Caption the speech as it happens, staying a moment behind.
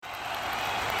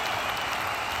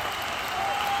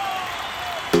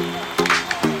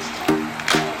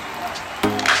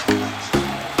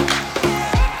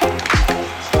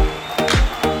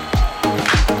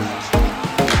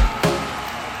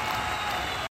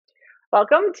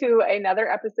Welcome to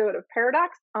another episode of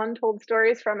Paradox Untold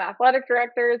Stories from Athletic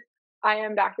Directors. I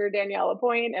am Dr. Daniela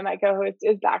Point, and my co host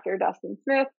is Dr. Dustin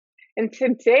Smith. And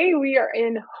today we are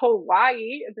in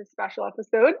Hawaii. It's a special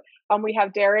episode. We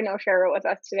have Deren Oshiro with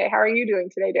us today. How are you doing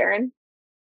today, Deren?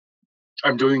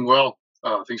 I'm doing well.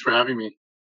 Thanks for having me.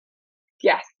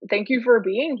 Yes, thank you for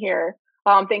being here.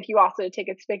 Thank you also to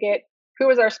Ticket Spigot, who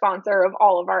is our sponsor of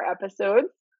all of our episodes.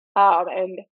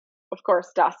 And of course,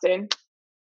 Dustin.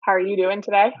 How are you doing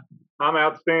today? I'm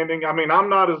outstanding. I mean, I'm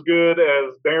not as good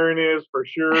as Deren is for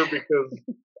sure, because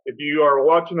if you are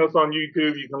watching us on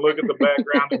YouTube, you can look at the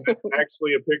background and it's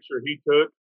actually a picture he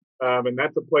took. And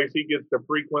that's a place he gets to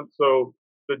frequent. So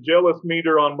the jealous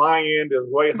meter on my end is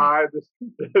way high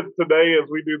today as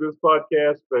we do this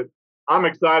podcast. But I'm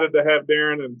excited to have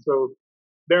Deren. And so,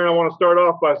 Deren, I want to start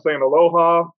off by saying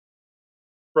aloha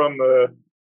from the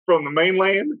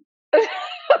mainland.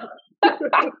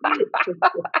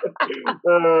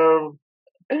 So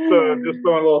just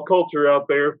throwing a little culture out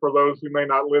there for those who may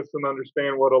not listen,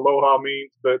 understand what aloha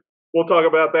means. But we'll talk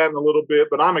about that in a little bit.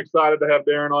 But I'm excited to have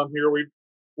Deren on here.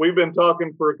 We've been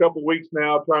talking for a couple weeks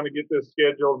now, trying to get this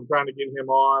scheduled and trying to get him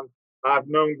on. I've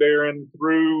known Deren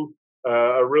through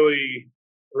a really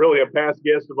a past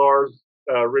guest of ours,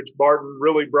 Rich Barton,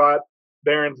 really brought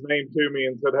Deren's name to me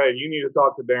and said, "Hey, you need to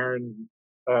talk to Deren."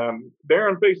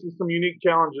 Deren faces some unique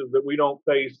challenges that we don't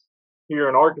face here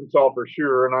in Arkansas for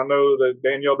sure, and I know that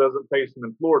Danielle doesn't face them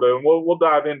in Florida, and we'll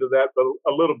dive into that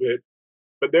a little bit.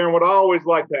 But Deren, what I always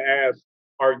like to ask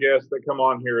our guests that come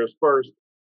on here is first,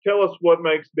 tell us what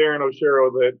makes Deren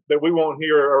Oshiro that we won't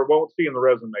hear or won't see in the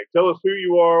resume. Tell us who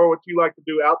you are, what you like to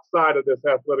do outside of this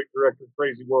athletic director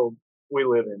crazy world we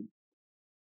live in.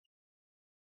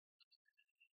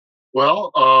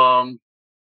 Well,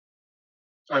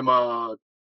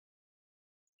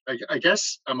 I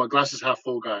guess I'm a glasses half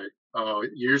full guy.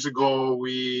 Years ago,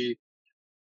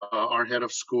 our head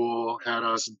of school had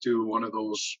us do one of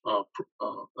those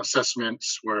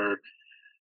assessments where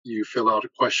you fill out a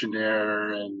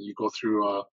questionnaire and you go through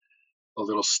a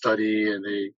little study, and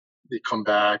they come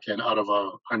back, and out of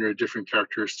 100 different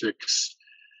characteristics,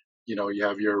 you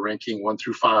have your ranking 1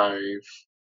 through 5.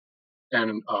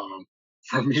 And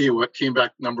for me, what came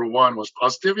back number 1 was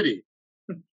positivity.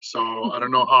 So I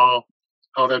don't know how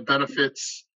that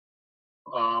benefits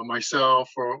myself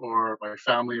or my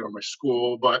family or my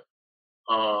school, but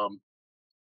I've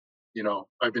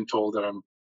been told that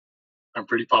I'm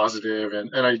pretty positive,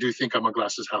 and I do think I'm a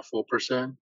glasses half full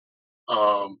person.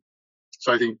 So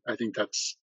I think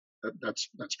that's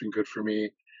been good for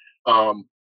me.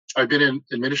 I've been an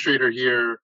administrator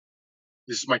here.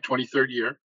 This is my 23rd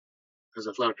year as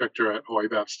athletic director at Hawaii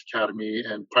Baptist Academy,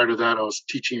 and prior to that, I was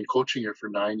teaching and coaching here for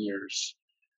 9 years.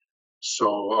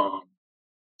 So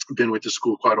I've been with the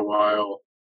school quite a while.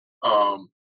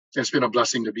 It's been a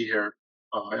blessing to be here,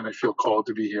 and I feel called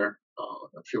to be here.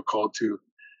 I feel called to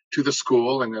the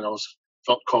school, and then I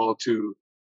felt called to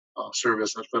serve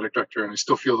as athletic director, and I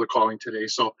still feel the calling today.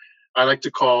 So I like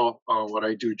to call what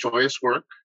I do joyous work.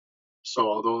 So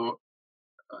although,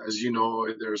 as you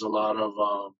know, there's a lot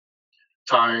of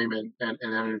time and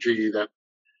energy that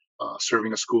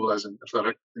serving a school as an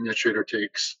athletic administrator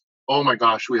takes. Oh my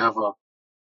gosh, we have a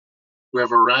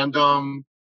random.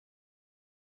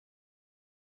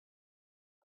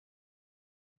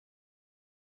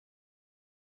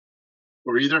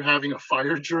 We're either having a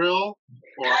fire drill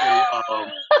or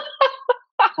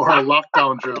a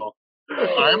lockdown drill.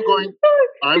 I'm going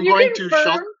to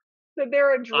shelter. That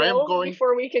there are drills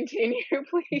before we continue,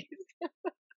 please?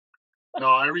 No,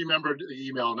 I remembered the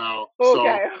email now.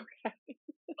 Okay.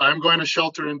 I'm going to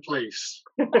shelter in place.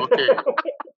 Okay.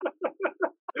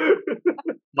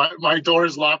 My door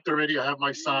is locked already. I have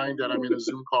my sign that I'm in a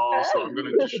Zoom call, so I'm going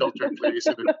to just shelter in place.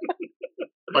 And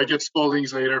if I get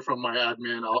scoldings later from my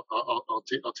admin, I'll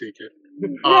take it.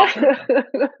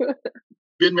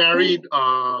 Been married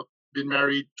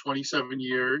 27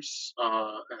 years.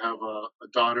 I have a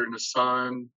daughter and a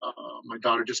son. My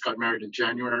daughter just got married in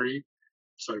January,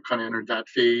 so I kind of entered that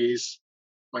phase.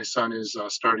 My son is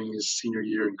starting his senior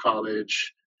year in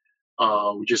college.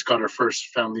 We just got our first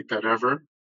family pet ever,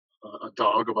 a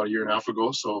dog, about a year and a half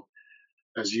ago. So,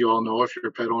 as you all know, if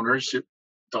you're pet owners,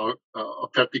 a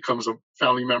pet becomes a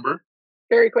family member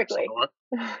very quickly. So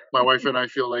my wife and I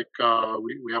feel like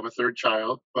we have a third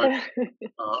child, but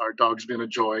our dog's been a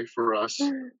joy for us.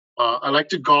 I like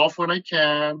to golf when I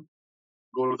can,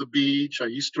 go to the beach. I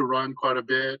used to run quite a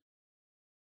bit.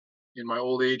 In my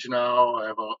old age now, I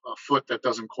have a foot that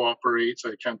doesn't cooperate, so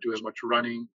I can't do as much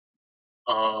running.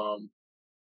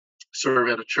 Serve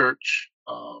at a church.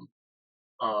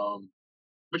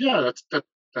 But yeah,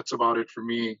 that's about it for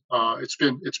me. It's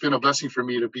been a blessing for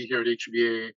me to be here at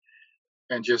HBA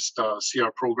and just see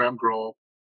our program grow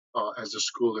as the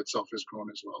school itself has grown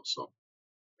as well. So,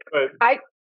 But I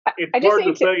it's I just hard to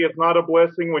need to say it's not a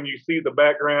blessing when you see the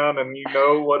background and you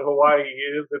know what Hawaii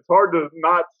is. It's hard to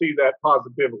not see that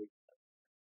positivity.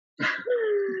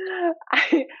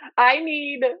 I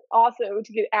need also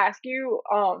to ask you,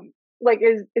 like,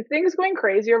 is things going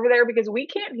crazy over there because we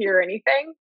can't hear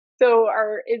anything? So,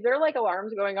 is there like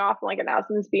alarms going off and like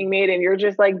announcements being made, and you're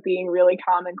just like being really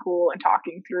calm and cool and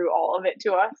talking through all of it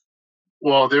to us?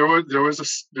 well, there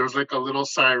was like a little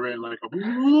siren, like a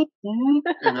whoop, whoop,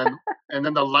 and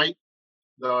then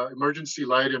the emergency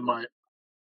light in my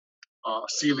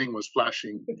ceiling was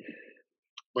flashing.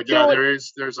 But yeah,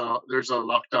 So, there's a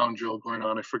lockdown drill going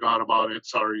on. I forgot about it.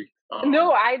 Sorry.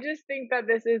 no, I just think that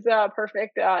this is a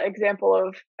perfect example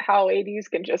of how ADs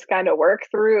can just kind of work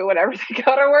through whatever they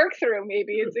gotta work through.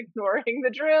 Maybe it's ignoring the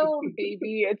drill,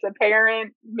 maybe it's a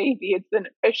parent, maybe it's an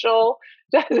official.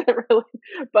 Doesn't really,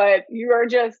 but you are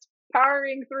just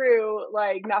powering through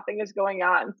like nothing is going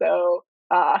on. So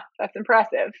that's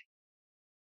impressive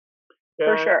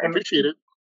for Yeah, sure. and Appreciate it.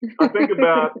 I think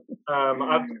about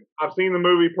I've seen the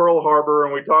movie Pearl Harbor,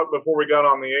 and we talked before we got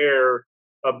on the air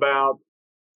about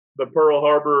the Pearl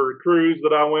Harbor cruise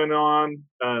that I went on,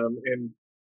 and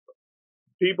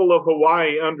people of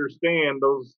Hawaii understand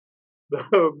those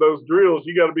those drills.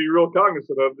 You got to be real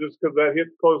cognizant of just because that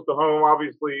hits close to home.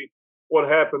 Obviously, what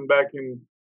happened back in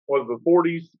was the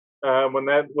 40s when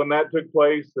that took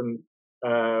place, and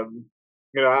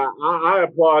you know I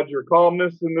applaud your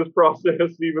calmness in this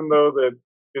process, even though that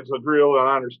it's a drill, and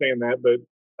I understand that, but.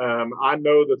 I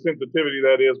know the sensitivity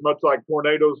that is, much like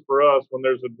tornadoes for us. When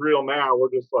there's a drill now,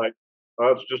 we're just like,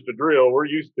 oh, it's just a drill. We're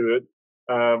used to it.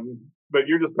 But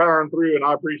you're just powering through, and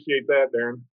I appreciate that,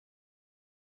 Deren.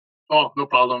 Oh, no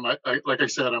problem. I like I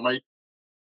said, I might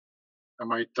I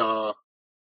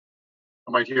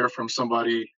might hear from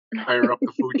somebody higher up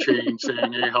the food chain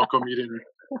saying, "Hey, how come you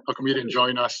didn't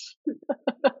join us?"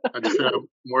 I just have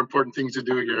more important things to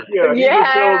do here. Yeah, he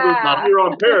just tells us Yeah. you're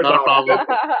on Not a paradox. problem.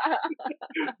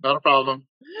 Not a problem.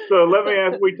 So let me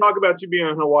ask. We talk about you being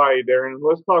in Hawaii, Deren.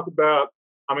 Let's talk about.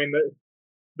 I mean,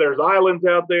 there's islands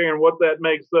out there and what that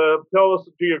makes up. Tell us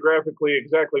geographically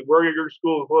exactly where your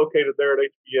school is located there at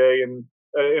HBA and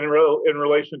in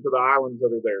relation to the islands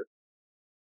that are there.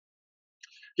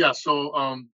 Yeah.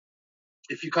 So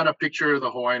if you kind of picture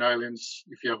the Hawaiian Islands,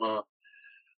 if you have a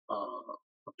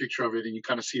picture of it and you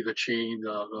kind of see the chain,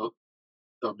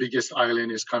 the biggest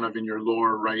island is kind of in your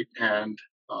lower right hand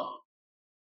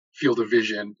field of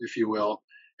vision, if you will.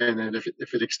 And then if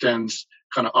it extends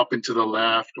kind of up into the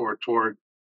left or toward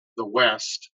the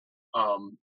west,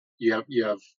 you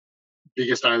have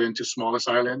biggest island to smallest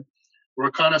island.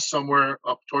 We're kind of somewhere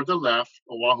up toward the left,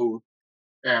 Oahu,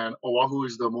 and Oahu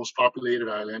is the most populated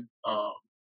island.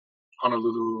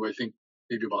 Honolulu, I think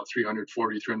maybe about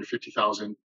 340,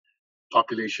 350,000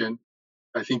 population.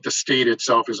 I think the state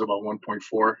itself is about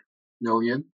 1.4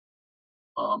 million.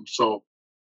 So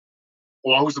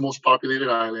Oahu is the most populated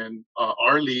island.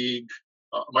 Our league,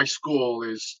 my school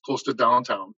is close to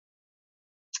downtown.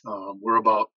 We're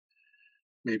about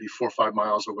maybe 4 or 5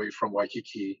 miles away from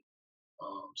Waikiki.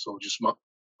 So just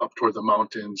up toward the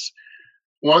mountains.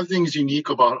 One of the things unique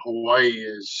about Hawaii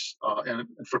is, and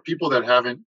for people that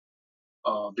haven't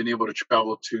been able to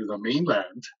travel to the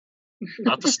mainland,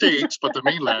 not the states, but the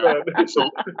mainland.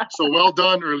 So well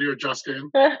done earlier,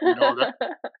 Justin. You know that.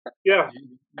 Yeah.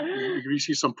 You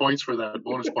receive some points for that,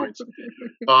 bonus points.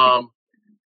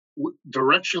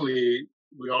 Directionally,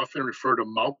 we often refer to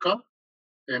Mauka,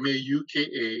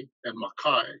 Mauka, and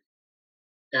Makai,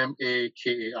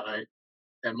 Makai.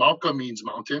 And Mauka means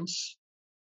mountains,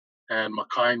 and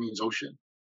Makai means ocean.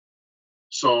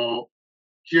 So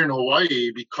here in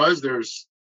Hawaii, because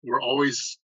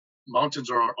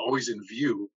mountains are always in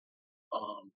view.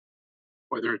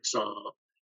 Whether it's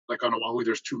like on Oahu,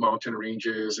 there's two mountain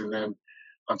ranges, and then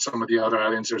on some of the other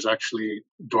islands, there's actually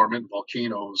dormant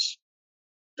volcanoes.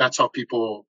 That's how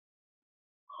people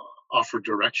offer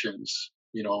directions.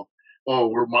 You know, oh,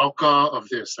 we're Mauka of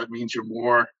this. That means you're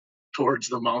more towards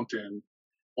the mountain.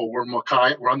 Or we're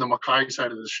on the Makai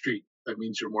side of the street. That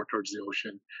means you're more towards the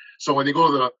ocean. So when they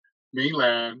go to the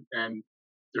mainland and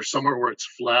there's somewhere where it's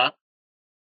flat,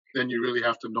 then you really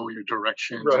have to know your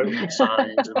directions and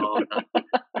signs and all of that.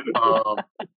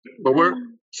 But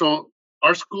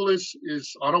our school is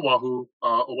on Oahu.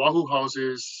 Oahu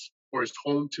houses or is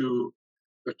home to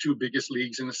the two biggest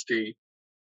leagues in the state.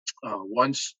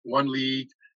 One league,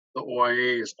 the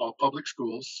OIA, is all public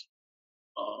schools.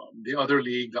 The other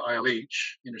league, the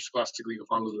ILH, Interscholastic League of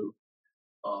Honolulu,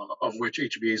 of which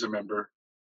HBA is a member,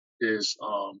 is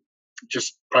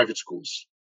just private schools.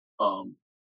 Um,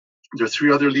 there are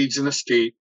three other leagues in the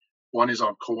state. One is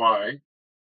on Kauai.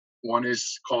 One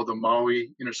is called the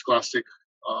Maui Interscholastic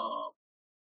uh,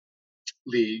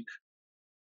 League.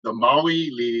 The Maui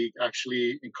League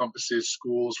actually encompasses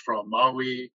schools from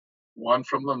Maui, one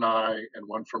from Lanai, and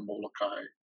one from Molokai.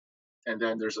 And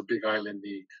then there's a Big Island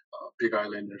League, Big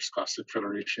Island Interscholastic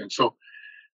Federation. So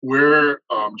we're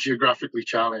geographically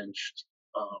challenged,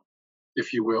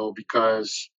 if you will,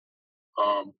 because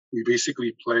we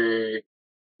basically play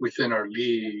within our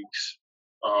leagues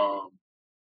um,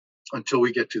 until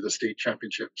we get to the state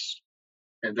championships.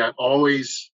 And that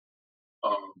always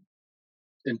um,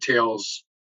 entails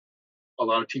a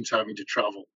lot of teams having to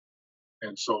travel.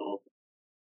 And so,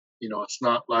 it's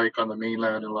not like on the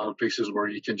mainland in a lot of places where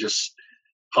you can just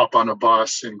hop on a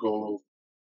bus and go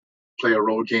play a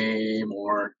road game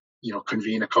or,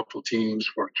 convene a couple teams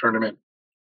for a tournament.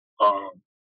 Um,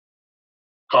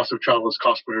 Cost of travel is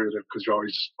cost prohibitive because you're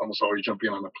almost always jumping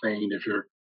on a plane if you're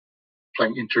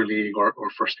playing interleague or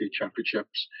for state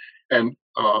championships. And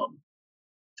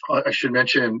I should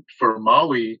mention for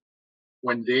Maui,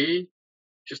 when they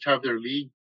just have their league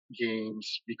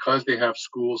games, because they have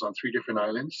schools on three different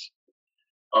islands,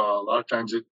 a lot of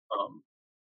times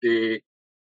they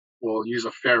will use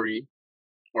a ferry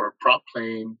or a prop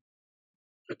plane.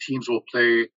 The teams will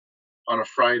play on a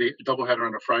Friday, a doubleheader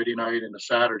on a Friday night and a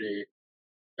Saturday,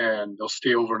 and they'll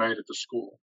stay overnight at the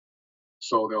school.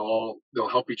 So they'll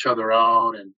help each other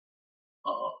out, and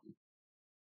um,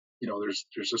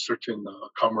 there's a certain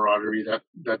camaraderie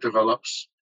that develops.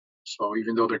 So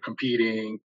even though they're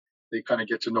competing, they kind of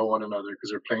get to know one another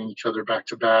because they're playing each other back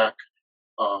to back.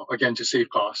 Again, to save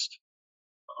cost.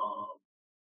 Um,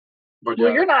 but Well,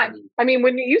 yeah, you're not. I mean,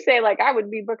 when you say like I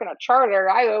would be booking a charter,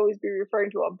 I always be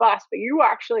referring to a bus, but you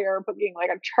actually are booking like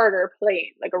a charter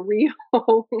plane, like a real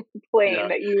plane yeah,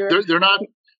 that you're. they're not.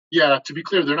 Yeah, to be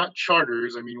clear, they're not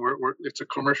charters. I mean, we're it's a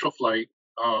commercial flight.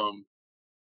 Um,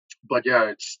 but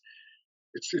yeah,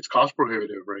 it's cost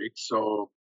prohibitive, right? So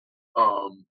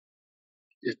um,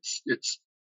 it's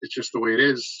just the way it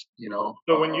is,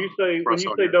 So when you say for when us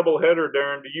you out say here. doubleheader,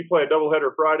 Darren, do you play a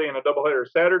doubleheader Friday and a doubleheader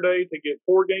Saturday to get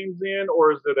 4 games in,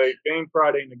 or is it a game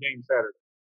Friday and a game Saturday?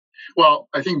 Well,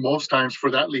 I think most times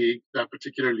for that league, that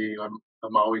particular league, on the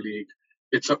Maui League,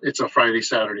 it's a Friday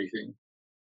Saturday thing.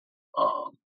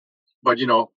 Um, but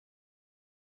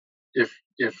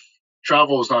if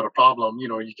travel is not a problem,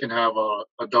 you can have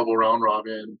a double round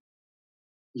robin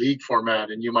league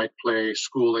format, and you might play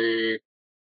School A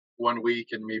one week,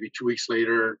 and maybe 2 weeks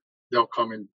later they'll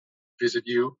come and visit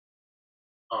you.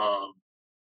 Um,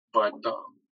 but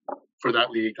for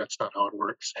that league, that's not how it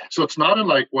works. So it's not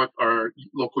unlike what our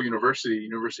local university,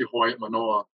 University of Hawaii at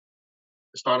Manoa,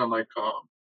 it's not unlike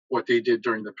what they did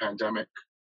during the pandemic.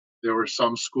 There were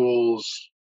some schools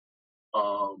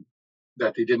um,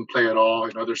 that they didn't play at all,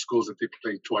 and other schools that they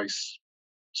played twice.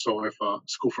 So if a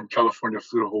school from California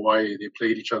flew to Hawaii, they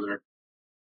played each other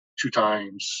 2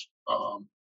 times,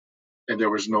 and it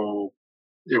was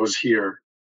here.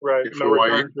 Right, If no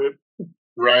Hawaii, return trip.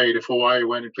 right, if Hawaii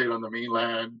went and played on the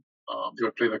mainland, they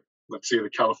would play let's say the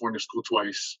California school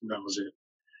twice, and that was it.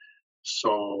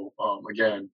 So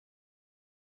again,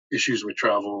 issues with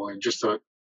travel and just the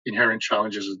inherent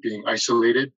challenges of being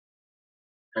isolated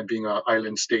and being an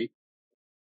island state.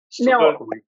 So No,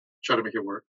 we try to make it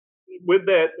work. With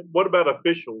that, what about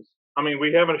officials? I mean,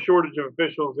 we have a shortage of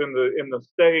officials in the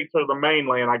states or the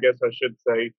mainland, I guess I should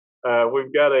say.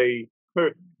 We've got a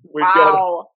we've got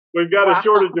wow, we've got a wow.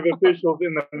 shortage of officials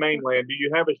in the mainland. Do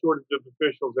you have a shortage of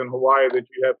officials in Hawaii that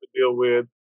you have to deal with?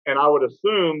 And I would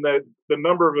assume that the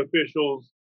number of officials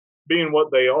being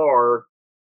what they are,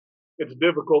 it's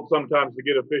difficult sometimes to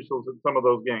get officials at some of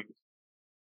those games.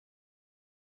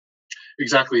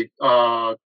 Exactly.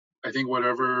 I think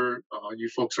whatever you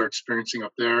folks are experiencing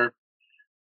up there,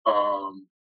 um,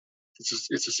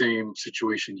 it's the same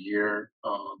situation here.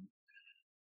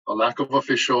 A lack of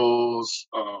officials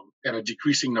and a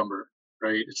decreasing number.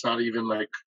 Right. It's not even like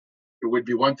it would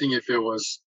be one thing if it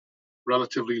was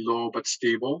relatively low but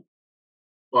stable,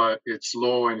 but it's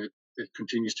low and it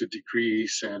continues to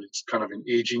decrease, and it's kind of an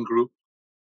aging group.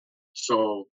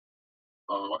 So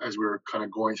as we were kind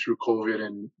of going through COVID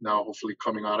and now hopefully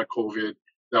coming out of COVID,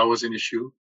 that was an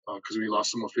issue because we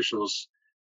lost some officials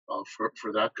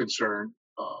for that concern.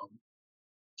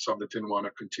 Some that didn't want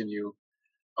to continue.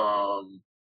 Um,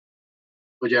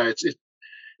 but yeah,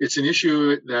 it's an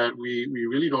issue that we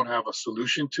really don't have a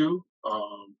solution to.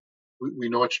 We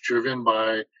know it's driven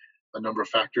by a number of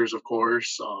factors, of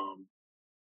course,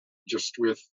 just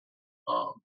with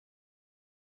um,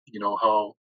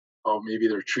 how maybe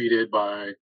they're treated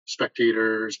by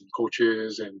spectators and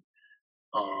coaches, and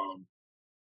um,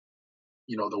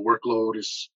 the workload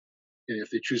is, and if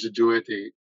they choose to do it,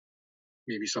 they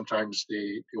maybe sometimes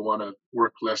they want to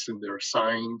work less than they're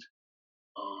assigned.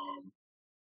 Um,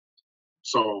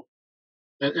 so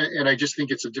and I just think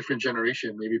it's a different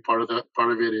generation. Maybe part of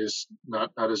it is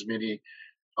not as many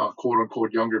quote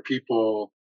unquote younger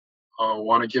people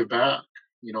want to give back,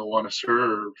 want to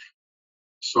serve.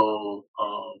 So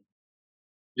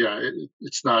yeah,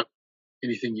 it's not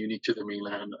anything unique to the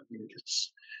mainland. I mean,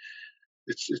 it's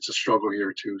a struggle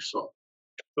here too. So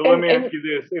So let me ask you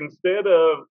this: instead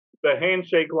of the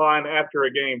handshake line after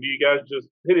a game, do you guys just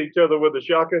hit each other with a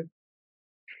shaka?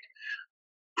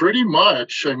 pretty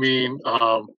much, I mean,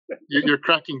 you're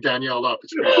cracking Danielle up.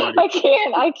 It's pretty funny.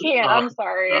 I can't. I'm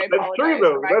sorry. I That's true apologize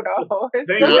though. for my co-host.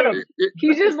 Yeah,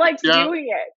 He just likes yeah, doing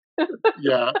it.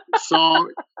 yeah. So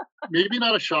maybe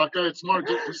not a shaka. It's more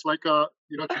just like a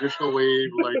traditional wave,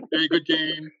 like hey, good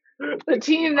game. The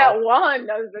team that won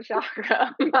does the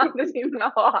chakra, not the team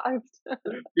that lost.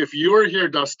 If you were here,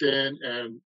 Dustin,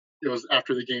 and it was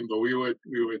after the game, though, we would.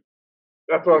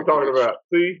 That's what I'm talking about.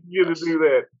 See, you get to do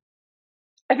that.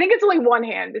 I think it's only one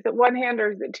hand. Is it one hand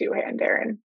or is it two hand,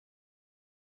 Deren?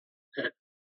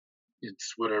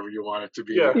 It's whatever you want it to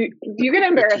be. Yeah. You can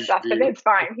embarrass Dustin. It's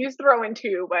fine. He's throwing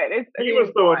two, but he was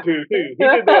throwing two too. He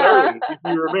did that early, if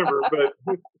you remember. But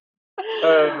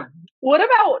what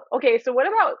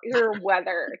about your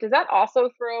weather? Does that also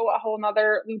throw a whole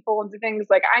nother loophole into things?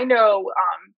 Like I know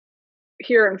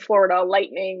here in Florida,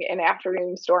 lightning and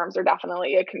afternoon storms are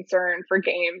definitely a concern for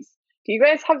games. Do you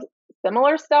guys have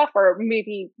similar stuff or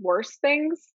maybe worse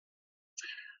things?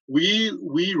 We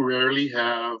rarely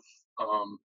have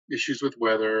issues with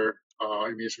weather. I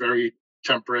mean, it's very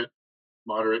temperate,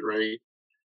 moderate, right?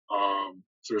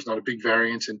 So there's not a big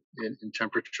variance in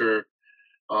temperature.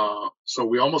 So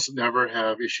we almost never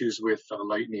have issues with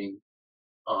lightning.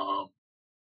 Um,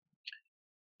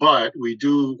 but we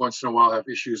do once in a while have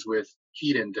issues with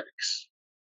heat index.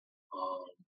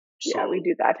 Yeah, we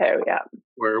do that too. Yeah,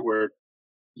 where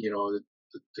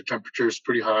the temperature is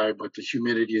pretty high, but the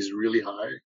humidity is really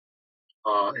high.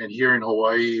 And here in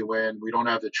Hawaii, when we don't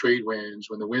have the trade winds,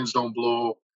 when the winds don't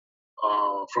blow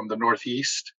from the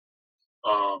northeast,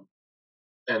 um,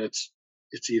 and it's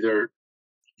either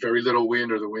very little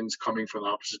wind or the wind's coming from the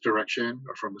opposite direction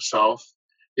or from the south,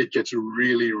 it gets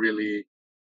really, really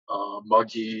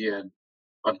muggy and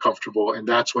uncomfortable. And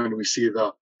that's when we see if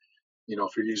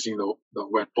you're using the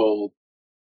wet bulb,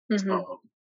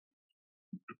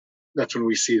 that's when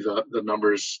we see the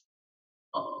numbers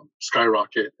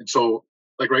skyrocket. And so,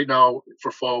 like right now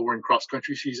for fall, we're in cross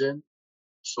country season.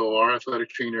 So our athletic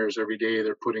trainers every day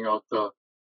they're putting out the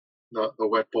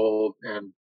wet bulb,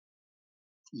 and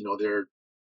they're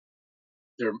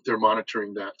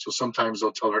monitoring that. So sometimes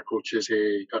they'll tell our coaches,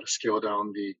 "Hey, got to scale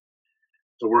down the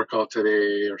workout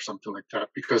today," or something like that,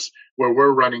 because where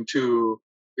we're running to,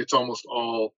 it's almost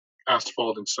all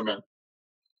asphalt and cement.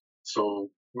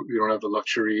 So we don't have the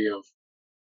luxury of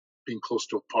being close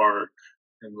to a park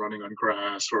and running on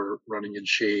grass or running in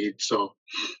shade. So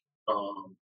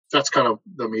that's kind of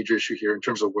the major issue here in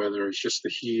terms of weather. It's just the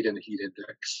heat and the heat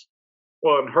index.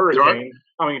 Well, and hurricanes.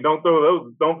 I mean, don't throw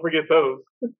those. Don't forget those.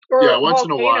 Or yeah, once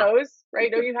in a while. Volcanoes,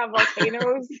 right? Don't you have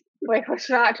volcanoes? Like, let's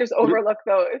not just overlook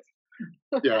those.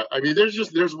 Yeah, I mean,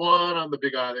 there's one on the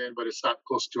Big Island, but it's not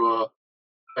close to a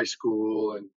high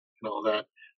school and all that.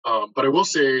 But I will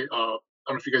say, I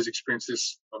don't know if you guys experience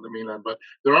this on the mainland, but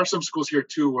there are some schools here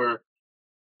too where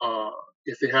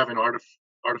if they have an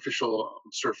artificial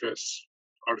surface,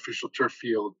 artificial turf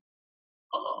field,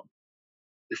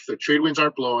 if the trade winds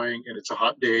aren't blowing and it's a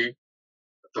hot day,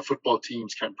 the football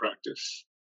teams can't practice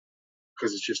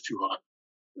because it's just too hot.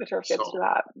 The turf gets too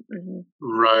hot. Mm-hmm.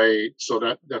 Right. So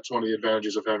that's one of the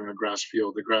advantages of having a grass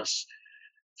field. The grass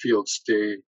fields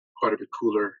stay quite a bit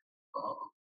cooler.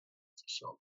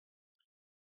 So.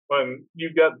 When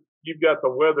you've got the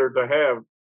weather to have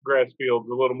grass fields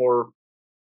a little more.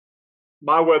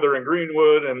 My weather in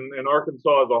Greenwood and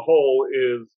Arkansas as a whole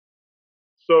is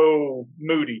so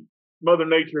moody. Mother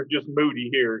Nature is just moody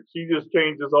here. She just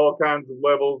changes all kinds of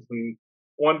levels, and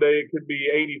one day it could be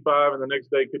 85 and the next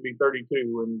day it could be 32,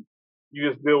 and you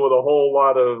just deal with a whole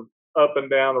lot of up and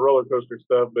down the roller coaster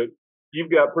stuff. But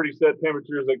you've got pretty set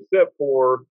temperatures except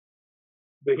for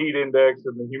the heat index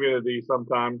and the humidity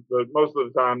sometimes, but most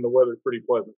of the time the weather's pretty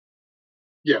pleasant.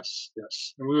 Yes.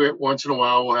 And once in a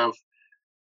while we'll have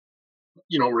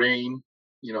rain,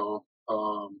 and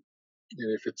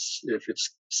if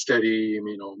it's steady,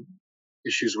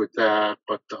 issues with that.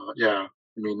 But yeah,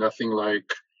 I mean, nothing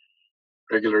like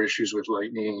regular issues with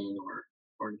lightning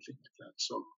or anything like that.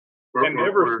 So and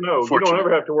never we're snow. fortunate. You don't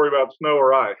ever have to worry about snow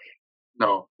or ice.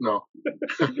 No. No.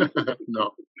 I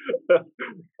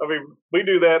mean, we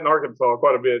do that in Arkansas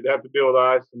quite a bit. Have to deal with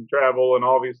ice and travel, and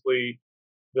obviously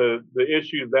the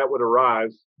issues that would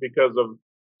arise because of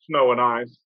snow and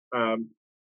ice.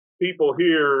 People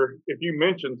here, if you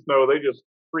mention snow, they just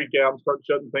freak out and start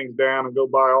shutting things down and go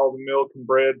buy all the milk and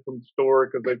bread from the store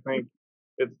because they think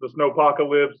it's the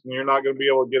snowpocalypse and you're not going to be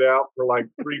able to get out for like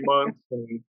 3 months,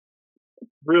 and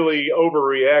really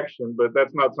overreaction. But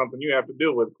that's not something you have to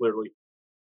deal with, clearly.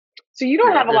 So you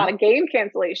don't have a lot of game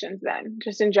cancellations then,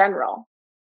 just in general?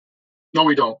 No,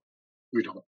 we don't. We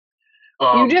don't.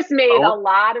 You just made a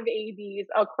lot of ABs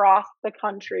across the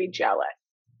country jealous.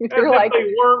 You're like,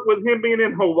 they weren't with him being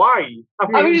in Hawaii.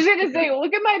 I was just going to say,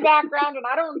 look at my background, and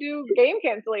I don't do game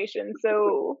cancellations,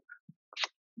 so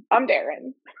I'm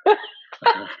Deren. That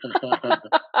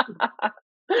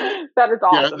is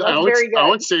awesome. That's very good. I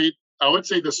would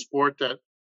say the sport that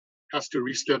has to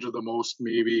reschedule the most,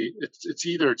 maybe it's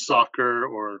either soccer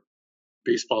or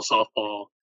baseball, softball,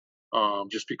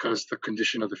 just because the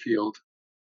condition of the field.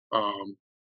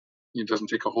 It doesn't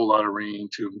take a whole lot of rain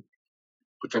to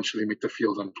potentially make the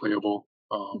field unplayable.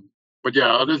 But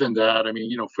yeah, other than that, I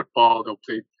mean, football, they'll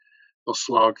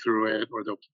slog through it, or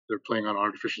they're playing on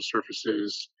artificial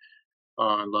surfaces. A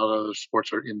lot of other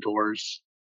sports are indoors.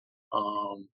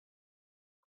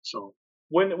 So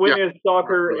when is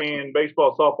soccer and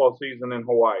baseball, softball season in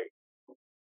Hawaii?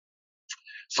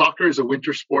 Soccer is a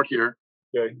winter sport here.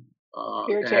 Okay.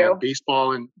 Here too.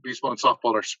 Baseball and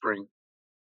softball are spring.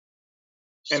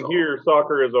 And here,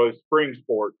 soccer is a spring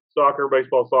sport. Soccer,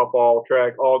 baseball, softball,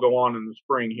 track all go on in the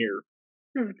spring here.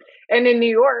 And in New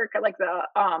York, like the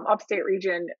upstate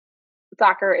region,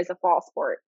 soccer is a fall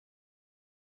sport.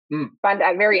 Find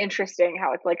that very interesting.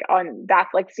 How it's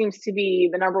that's seems to be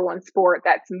the number one sport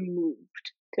that's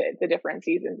moved to the different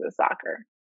seasons of soccer.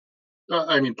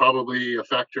 I mean, probably a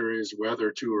factor is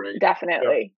weather too, right?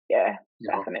 Definitely, yeah,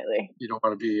 definitely. You don't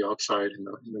want to be outside in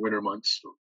the winter months.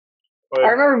 So.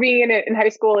 I remember being in high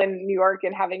school in New York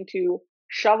and having to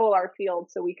shovel our field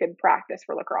so we could practice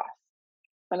for lacrosse.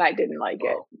 And I didn't like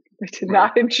it. I did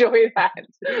not enjoy that.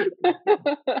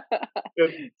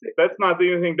 That's not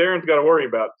the only thing Deren's got to worry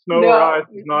about. Snow or ice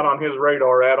is not on his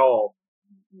radar at all.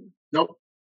 Nope.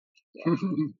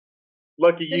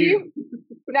 Lucky you.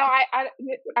 Now, I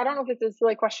don't know if it's a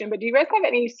silly question, but do you guys have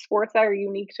any sports that are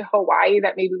unique to Hawaii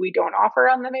that maybe we don't offer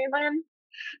on the mainland?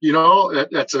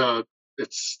 That's an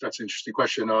interesting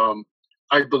question.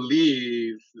 I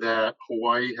believe that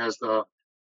Hawaii has the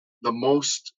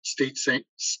most sanctioned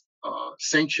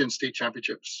state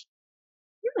championships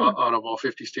out of all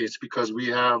 50 states, because we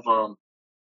have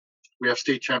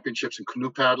state championships in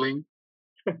canoe paddling.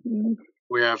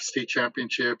 We have state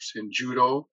championships in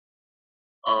judo,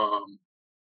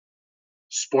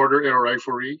 sporter air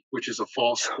riflery, which is a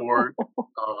fall sport.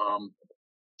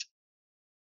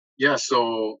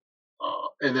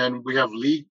 And then we have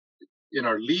league. In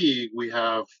our league, we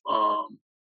have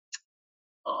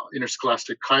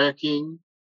interscholastic kayaking.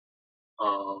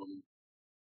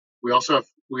 We also have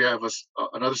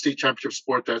another state championship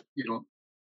sport that you don't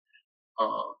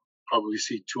probably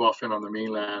see too often on the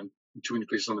mainland. Too many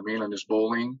places on the mainland is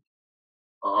bowling.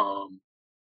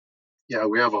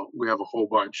 We have a whole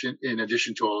bunch in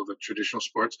addition to all the traditional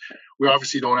sports. We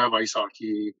obviously don't have ice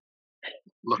hockey,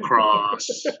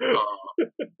 lacrosse,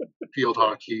 field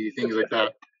hockey, things like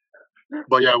that.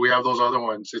 But yeah, we have those other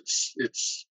ones.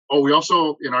 We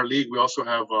also, in our league, we also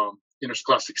have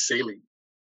interscholastic sailing.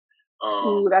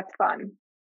 Ooh, that's fun.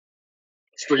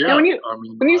 So yeah, now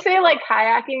when you say like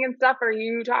kayaking and stuff, are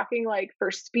you talking like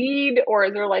for speed, or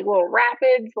is there like little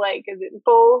rapids? Like, is it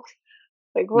both?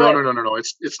 Like what? No.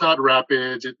 It's not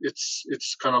rapids.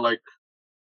 It's kind of like,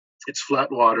 it's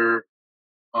flat water.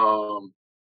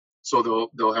 So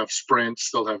they'll have sprints,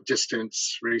 they'll have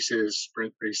distance races,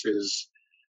 sprint races.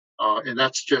 And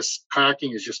that's just,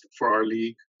 kayaking is just for our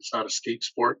league. It's not a state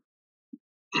sport.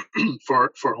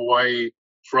 For Hawaii,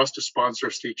 for us to sponsor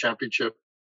a state championship,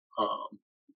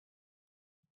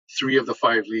 3 of the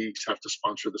 5 leagues have to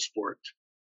sponsor the sport.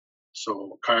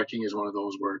 So kayaking is one of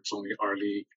those where it's only our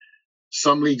league.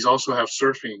 Some leagues also have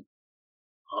surfing.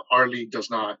 Our league does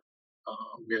not.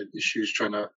 We had issues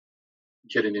trying to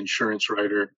get an insurance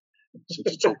rider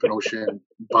since it's open ocean.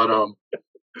 But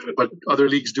other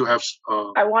leagues do have.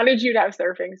 I wanted you to have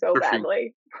surfing so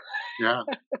badly. Yeah.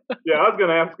 Yeah, I was going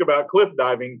to ask about cliff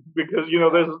diving, because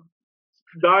there's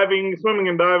swimming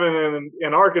and diving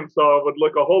in Arkansas would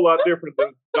look a whole lot different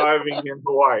than diving in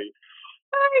Hawaii.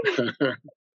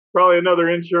 Probably another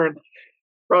insurance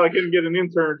Probably couldn't get an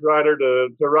insurance writer to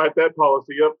write that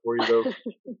policy up for you, though.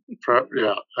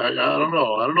 Yeah, I don't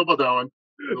know. I don't know about that one.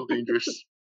 A little dangerous.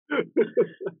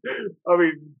 I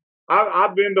mean,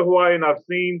 I've been to Hawaii and I've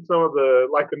seen some of the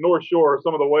North Shore.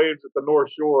 Some of the waves at the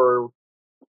North Shore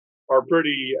are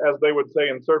pretty, as they would say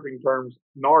in surfing terms,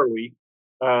 gnarly.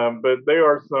 But there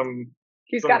are some.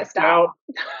 He's got to stop.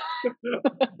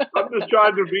 I'm just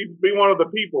trying to be one of the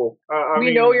people. We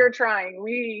mean, know you're trying.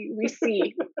 We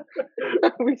see.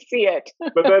 We see it.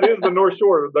 But that is the North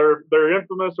Shore. They're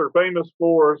infamous or famous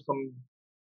for some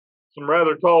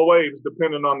rather tall waves,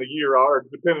 depending on the year or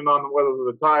depending on whether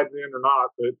the tide's in or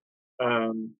not. But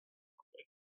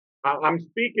I'm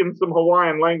speaking some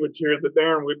Hawaiian language here that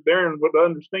Deren would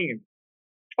understand.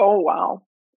 Oh wow!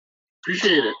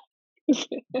 Appreciate it.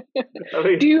 I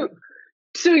mean, do you?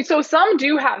 So some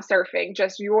do have surfing.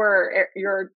 Just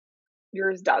yours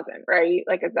doesn't, right?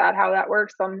 Like, is that how that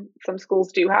works? Some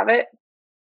schools do have it.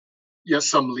 Yes,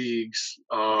 some leagues.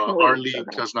 Our league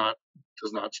does not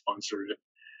sponsor it.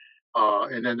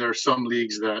 And then there are some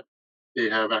leagues that they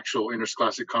have actual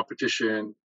interscholastic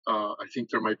competition. I think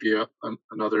there might be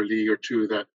another league or two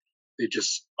that they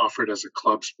just offer it as a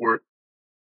club sport.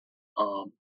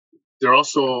 There are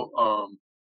also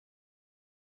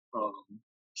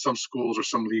some schools or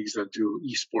some leagues that do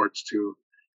esports too.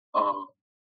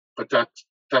 But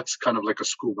that's kind of like a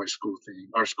school by school thing.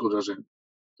 Our school doesn't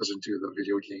do the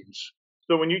video games.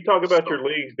 So when you talk about your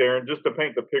leagues, Deren, just to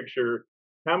paint the picture,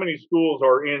 how many schools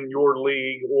are in your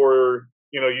league? Or,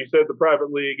 you said the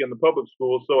private league and the public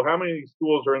schools. So how many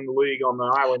schools are in the league on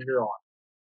the island you're on?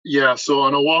 Yeah, so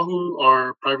on Oahu,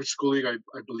 our private school league, I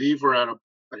believe we're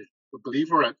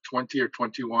at 20 or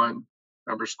 21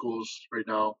 member schools right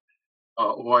now.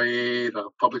 OIA, the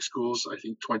public schools, I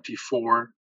think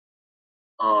 24.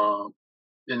 And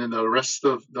then the rest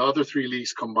of the other three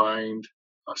leagues combined,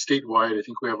 statewide, I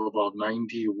think we have about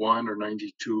 91 or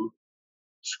 92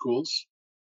 schools.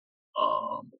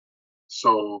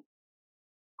 So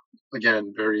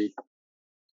again,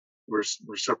 we're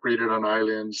separated on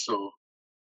islands. So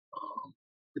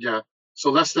yeah,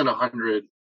 so less than 100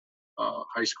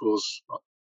 high schools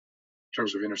in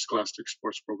terms of interscholastic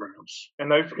sports programs. And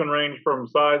those can range from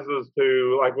sizes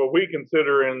to like what we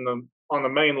consider on the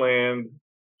mainland,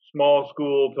 small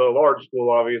school to large school,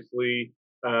 obviously.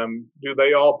 Do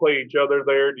they all play each other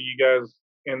there? Do you guys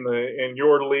in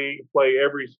your league play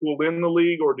every school in the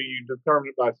league, or do you determine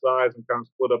it by size and kind of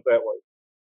split up that way?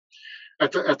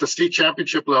 At the state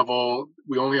championship level,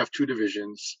 we only have two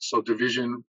divisions. So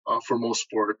division for most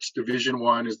sports, Division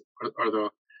 1 are the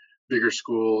bigger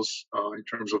schools in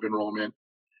terms of enrollment.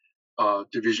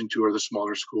 Division 2 are the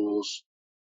smaller schools.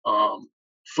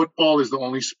 Football is the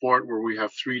only sport where we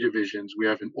have three divisions. We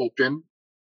have an open,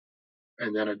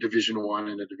 and then a Division 1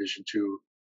 and a Division 2.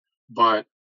 But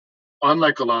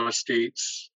unlike a lot of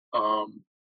states,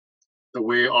 the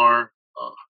way our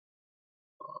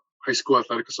high school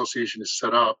athletic association is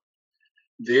set up,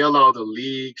 they allow the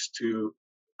leagues to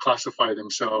classify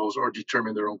themselves or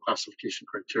determine their own classification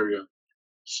criteria.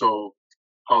 So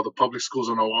how the public schools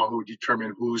on Oahu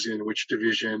determine who's in which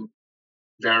division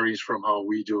varies from how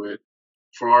we do it.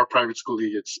 For our private school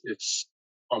league, it's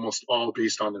almost all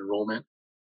based on enrollment.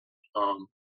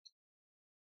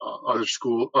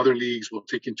 Other leagues will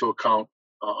take into account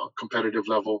competitive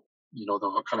level.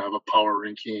 They'll kind of have a power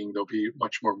ranking. There'll be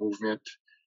much more movement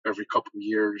every couple of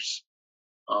years.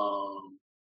 On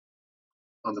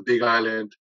the Big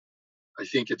Island, I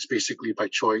think it's basically by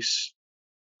choice.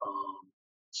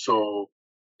 So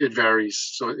it varies.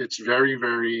 So it's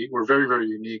we're very, very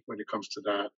unique when it comes to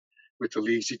that, with the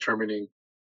leagues determining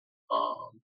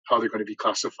how they're going to be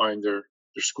classifying their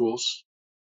schools.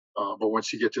 But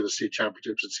once you get to the state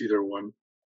championships, it's either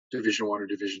Division 1 or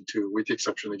Division 2, with the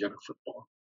exception again of football.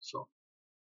 So,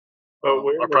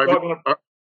 we're talking about.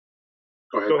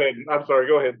 Go ahead. Go ahead. I'm sorry.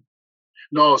 Go ahead.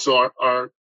 No, so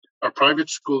our private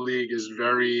school league is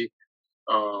very,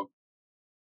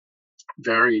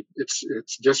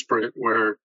 it's disparate,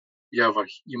 where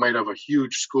you might have a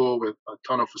huge school with a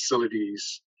ton of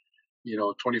facilities,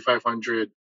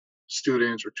 2,500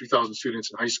 students or 2,000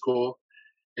 students in high school,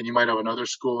 and you might have another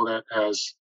school that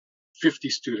has 50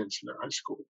 students in their high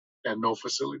school and no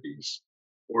facilities,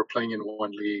 or playing in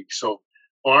one league. So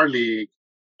our league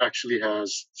actually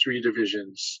has three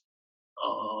divisions,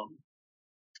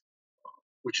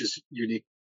 which is unique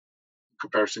in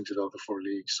comparison to the other four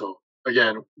leagues. So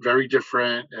again, very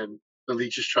different, and the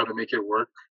leagues just try to make it work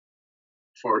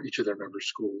for each of their member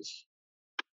schools.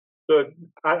 So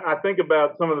I think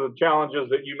about some of the challenges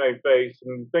that you may face,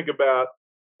 and think about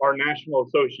our national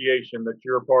association that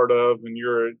you're a part of, and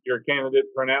you're a candidate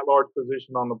for an at-large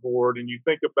position on the board, and you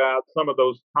think about some of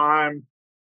those time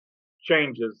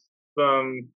changes.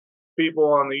 Some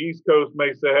people on the East Coast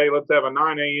may say, "Hey, let's have a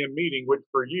 9 a.m. meeting," which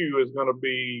for you is going to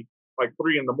be like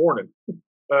 3 in the morning.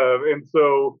 And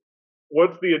so,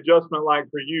 what's the adjustment like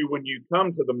for you when you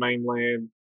come to the mainland,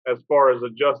 as far as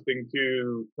adjusting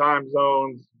to time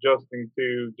zones, adjusting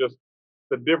to just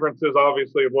the differences,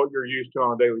 obviously, of what you're used to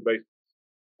on a daily basis?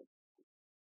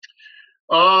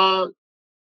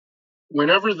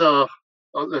 Whenever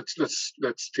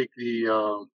let's take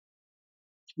the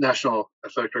National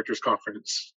Athletic Directors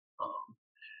Conference.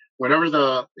 Whenever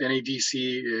the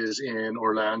NADC is in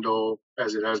Orlando,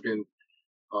 as it has been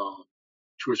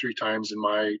 2 or 3 times in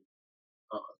my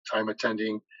time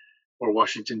attending, or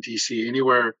Washington D.C.,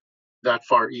 anywhere that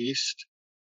far east,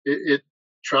 it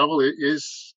travel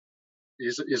is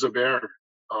a bear.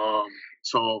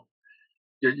 So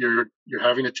you're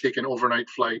having to take an overnight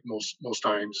flight most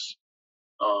times.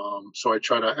 So I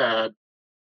try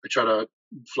to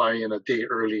fly in a day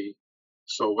early.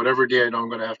 So whatever day I know I'm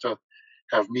going to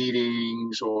have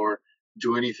meetings or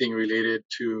do anything related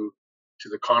to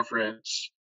the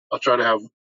conference, I'll try to have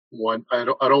one. I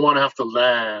don't want to have to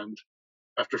land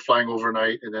after flying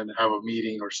overnight and then have a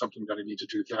meeting or something that I need to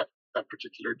do that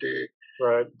particular day.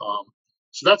 Right.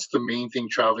 So that's the main thing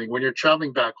traveling. When you're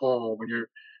traveling back home,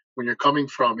 when you're coming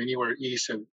from anywhere east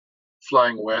and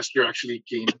flying west, you're actually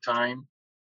gaining time,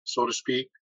 so to speak.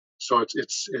 So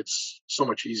it's so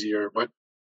much easier. But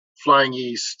flying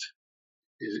east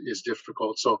is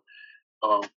difficult. So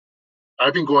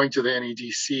I've been going to the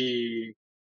NEDC.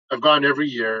 I've gone every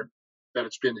year that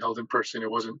it's been held in person.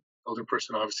 It wasn't held in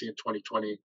person, obviously, in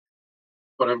 2020.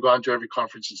 But I've gone to every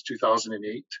conference since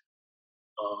 2008.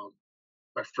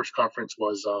 My first conference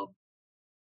was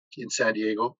in San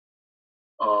Diego.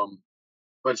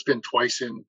 But it's been twice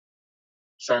in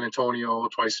San Antonio,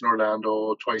 twice in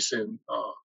Orlando, twice in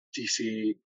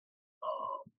DC.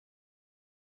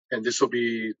 And this will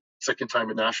be second time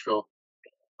in Nashville.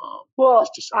 Well,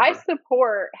 I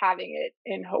support having it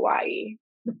in Hawaii.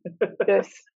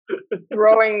 Just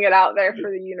throwing it out there for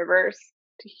the universe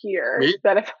to hear.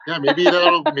 Maybe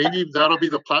that'll be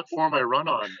the platform I run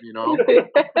on. When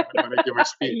I give a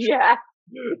speech. Yeah.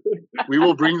 We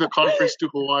will bring the conference to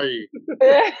Hawaii.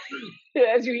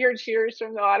 As you hear cheers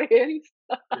from the audience.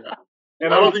 Yeah.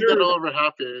 And I don't think that'll ever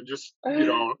happen, just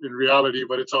in reality,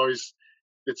 but it's always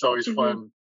mm-hmm.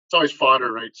 fun. It's always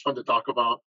fodder, right? It's fun to talk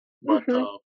about. But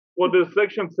well, does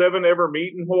Section 7 ever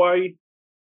meet in Hawaii?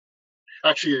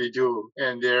 Actually, they do,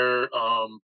 and they're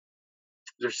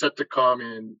set to come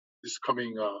in this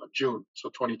coming June, so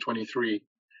 2023.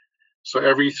 So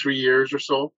every 3 years or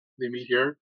so, they meet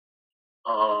here.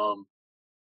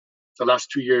 The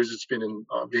last 2 years, it's been in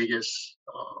Vegas.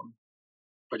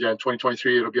 But yeah, in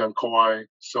 2023, it'll be on Kauai.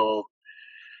 So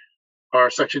our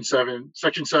Section 7,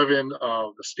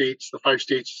 the states, the 5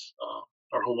 states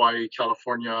are Hawaii,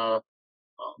 California,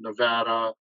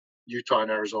 Nevada, Utah,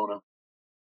 and Arizona.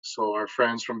 So our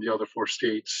friends from the other 4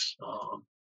 states,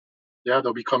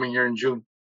 they'll be coming here in June.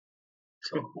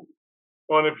 So.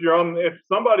 Well, and if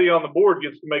somebody on the board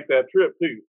gets to make that trip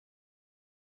too.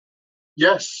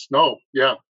 Yes. No.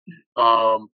 Yeah.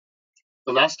 The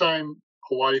last time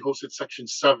Hawaii hosted Section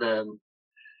 7,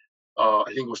 I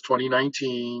think it was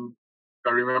 2019. I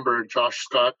remember Josh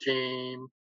Scott came,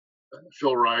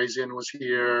 Phil Risen was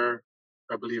here,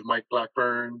 I believe Mike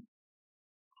Blackburn,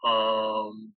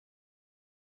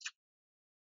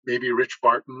 maybe Rich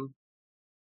Barton.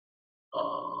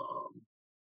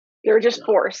 They were just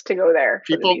forced to go there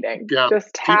for the meeting. Yeah,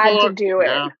 just had to do it.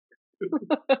 Yeah.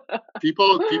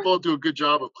 People do a good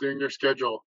job of clearing their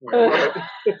schedule when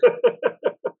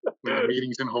the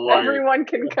meeting's in Hawaii. Everyone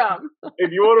can come.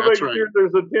 If you want to make sure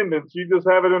there's attendance, you just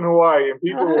have it in Hawaii, and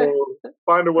people will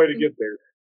find a way to get there.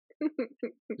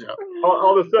 Yeah.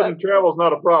 All of a sudden, travel's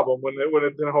not a problem when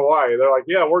it's in Hawaii. They're like,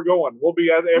 "Yeah, we're going. We'll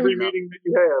be at every meeting that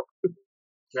you have."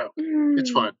 Yeah, it's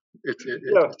fun.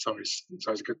 It's always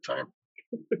a good time.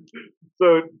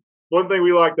 So one thing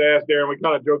we like to ask Deren, we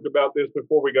kind of joked about this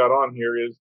before we got on here,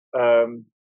 is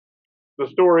the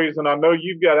stories, and I know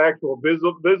you've got actual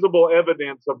visible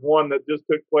evidence of one that just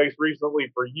took place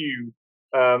recently for you.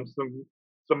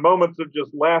 Some moments of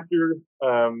just laughter.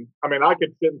 I mean, I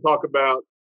could sit and talk about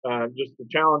just the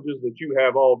challenges that you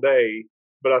have all day,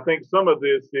 but I think some of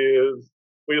this is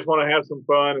we just want to have some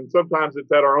fun, and sometimes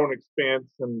it's at our own expense.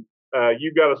 And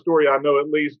you've got a story, I know, at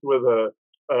least with a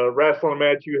wrestling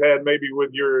match you had, maybe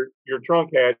with your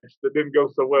trunk hatch that didn't go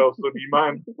so well. So do you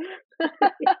mind?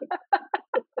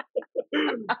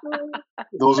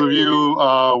 Those of you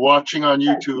watching on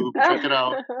YouTube, check it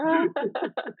out.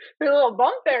 There's a little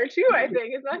bump there too, I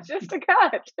think. It's not just a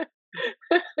cut.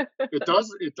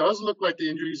 It does look like the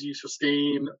injuries you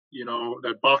sustain,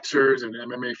 that boxers and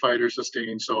MMA fighters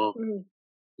sustain. So,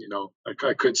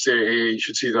 I could say, hey, you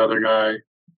should see the other guy.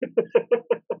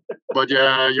 But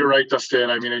yeah, you're right, Dustin.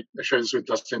 I mean, I shared this with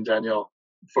Dustin and Danielle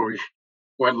before we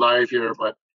went live here,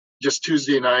 but just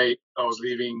Tuesday night, I was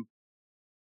leaving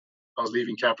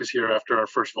campus here after our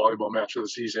first volleyball match of the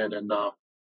season, and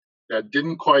that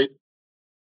didn't quite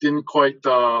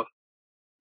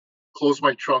close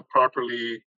my trunk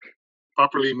properly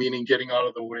meaning getting out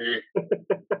of the way,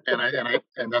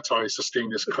 and that's how I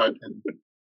sustained this cut, and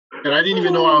I didn't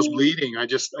even know I was bleeding. I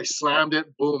slammed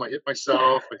it, boom, I hit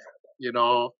myself,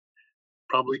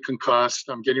 probably concussed.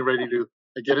 I'm getting ready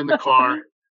I get in the car,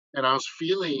 and I was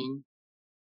feeling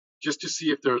just to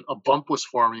see if a bump was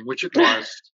forming, which it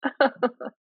was.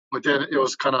 But then it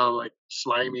was kind of like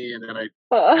slimy, and then I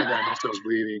noticed I was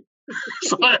bleeding.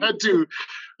 So I had to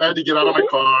get out of my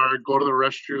car, go to the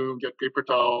restroom, get paper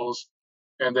towels,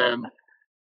 and then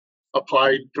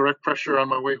apply direct pressure on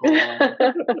my way home.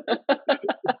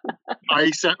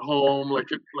 Ice at home, like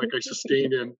I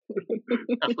sustained an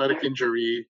athletic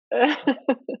injury.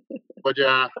 But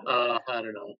yeah, I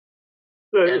don't know.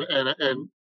 And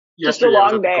yesterday I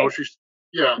was at the grocery store.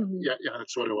 Yeah,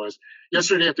 that's what it was.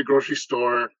 Yesterday at the grocery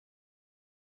store,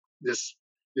 this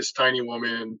tiny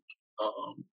woman,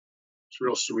 it's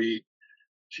real sweet.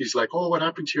 She's like, "Oh, what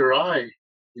happened to your eye?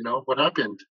 What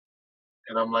happened?"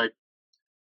 And I'm like,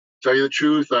 "Tell you the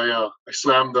truth, I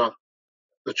slammed the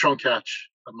trunk hatch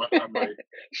on my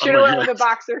should have went with the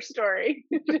boxer story."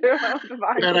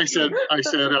 And I said,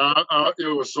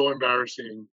 it was so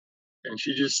embarrassing. And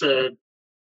she just said,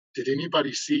 "Did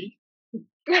anybody see?"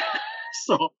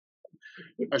 So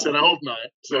I said, "I hope not."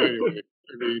 So anyway,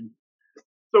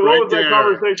 so what was that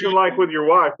conversation like with your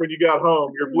wife when you got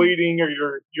home? You're bleeding, or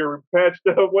you're patched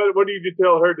up. What did you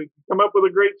tell her? Did you come up with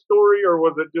a great story, or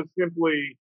was it just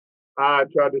simply, I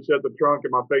tried to shut the trunk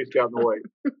and my face got in the way?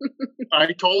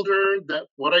 I told her that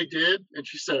what I did, and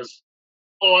she says,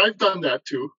 "Oh, I've done that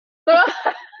too."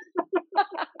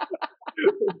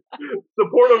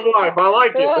 Supportive wife, I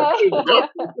like it.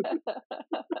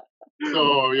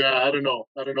 So yeah, I don't know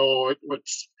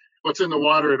what's in the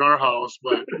water in our house,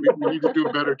 but we need to do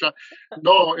a better job.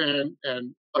 No, and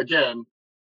again,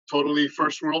 totally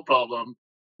first world problem.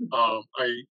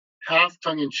 I half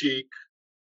tongue in cheek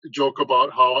joke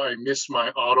about how I miss my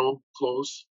auto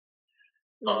close.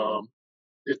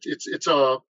 It's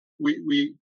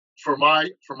we for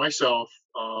myself,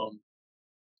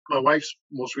 my wife's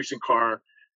most recent car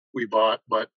we bought,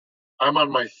 but I'm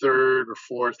on my third or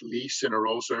fourth lease in a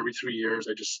row, so every 3 years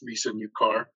I just lease a new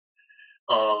car.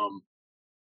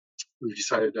 We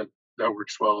decided that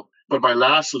works well. But my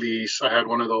last lease, I had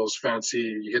one of those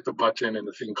fancy, you hit the button and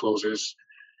the thing closes,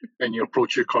 and you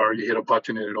approach your car, you hit a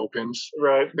button and it opens.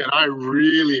 Right. And I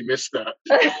really missed that.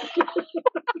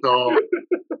 So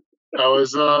I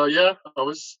was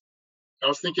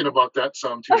thinking about that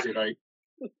some Tuesday night.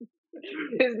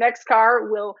 His next car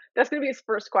that's going to be his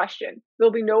first question.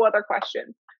 There'll be no other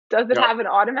questions. Does it have an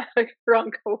automatic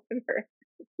trunk opener?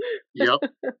 Yep.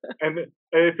 And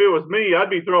if it was me,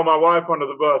 I'd be throwing my wife under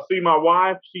the bus. See, my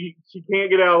wife, she can't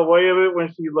get out of the way of it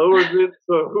when she lowers it,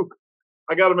 so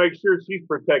I got to make sure she's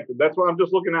protected. That's why I'm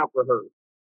just looking out for her.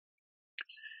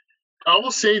 I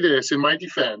will say this in my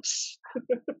defense.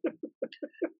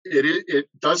 It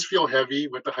does feel heavy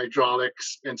with the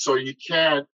hydraulics, and so you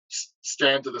can't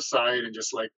stand to the side and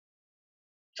just like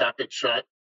tap it shut.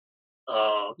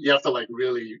 You have to like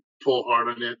really pull hard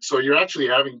on it. So you're actually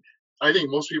having, I think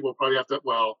most people probably have to,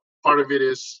 well, part of it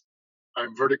is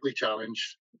I'm vertically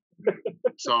challenged.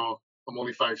 So I'm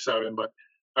only 5'7", but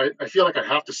I feel like I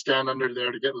have to stand under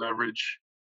there to get leverage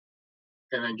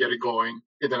and then get it going.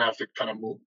 And then I have to kind of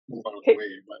move out of the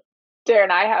way. But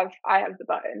Deren, I have the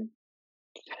button.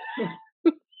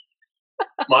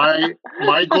 My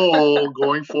goal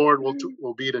going forward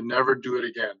will be to never do it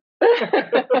again.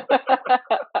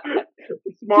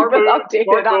 Smart Keep move, us updated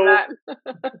smart on goal. that.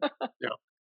 Yeah.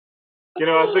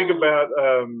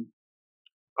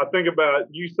 I think about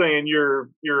you saying you're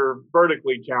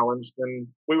vertically challenged, and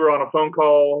we were on a phone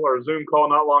call or a Zoom call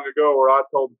not long ago where I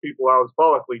told people I was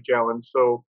follically challenged.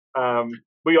 So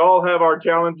we all have our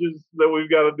challenges that we've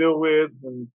got to deal with,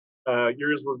 and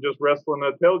yours was just wrestling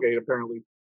a tailgate, apparently.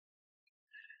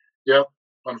 Yep,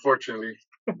 unfortunately.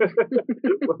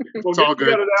 Well, get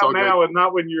it out now, and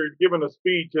not when you're giving a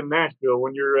speech in Nashville.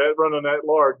 When you're running at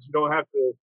large, you don't have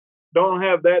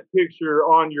that picture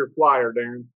on your flyer,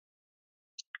 Deren.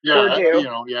 Yeah, do. you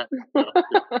know, yeah.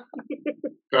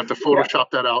 You have to Photoshop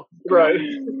that out. Right.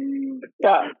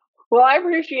 Yeah. Well, I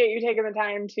appreciate you taking the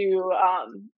time to,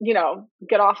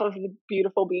 get off of the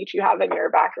beautiful beach you have in your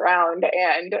background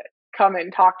and come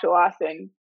and talk to us. And,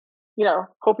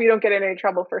 hope you don't get in any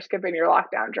trouble for skipping your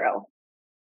lockdown drill.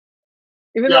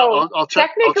 Even Yeah, though I'll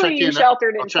check. I'll technically check you in.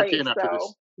 sheltered I'll in check place, in after this.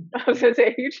 so I was gonna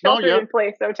say you No, sheltered yeah, in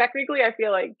place. So technically, I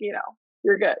feel like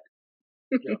you're good.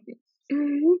 yeah.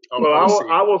 Well, I'll see.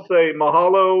 I will say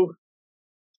mahalo,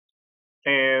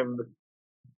 and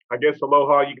I guess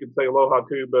aloha. You could say aloha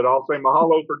too, but I'll say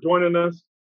mahalo for joining us.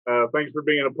 Thanks for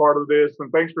being a part of this,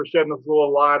 and thanks for shedding us a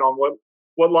little light on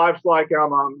what life's like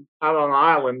out on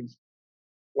islands.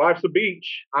 Life's a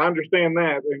beach. I understand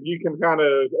that, and you can kind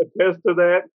of attest to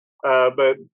that.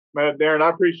 But man, Deren, I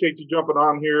appreciate you jumping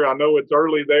on here. I know it's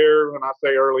early there. When I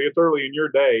say early, it's early in your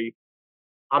day.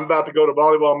 I'm about to go to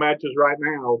volleyball matches right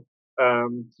now,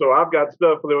 so I've got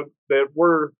stuff that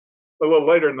we're a little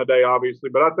later in the day, obviously.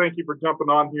 But I thank you for jumping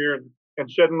on here and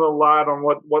shedding a little light on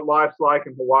what life's like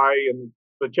in Hawaii and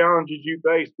the challenges you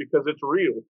face, because it's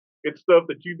real. It's stuff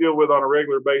that you deal with on a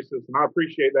regular basis, and I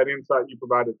appreciate that insight you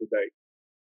provided today.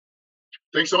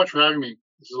 Thanks so much for having me.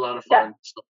 This is a lot of fun.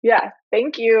 So, Yeah,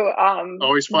 thank you.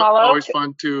 always fun. Mahalo. Always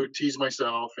fun to tease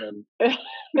myself and.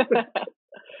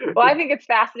 Well, I think it's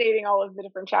fascinating, all of the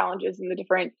different challenges and the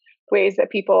different ways that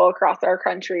people across our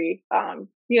country,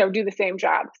 do the same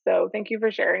job. So thank you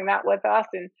for sharing that with us.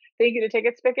 And thank you to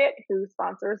Ticket Spigot, who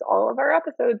sponsors all of our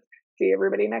episodes. See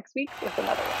everybody next week with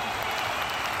another one.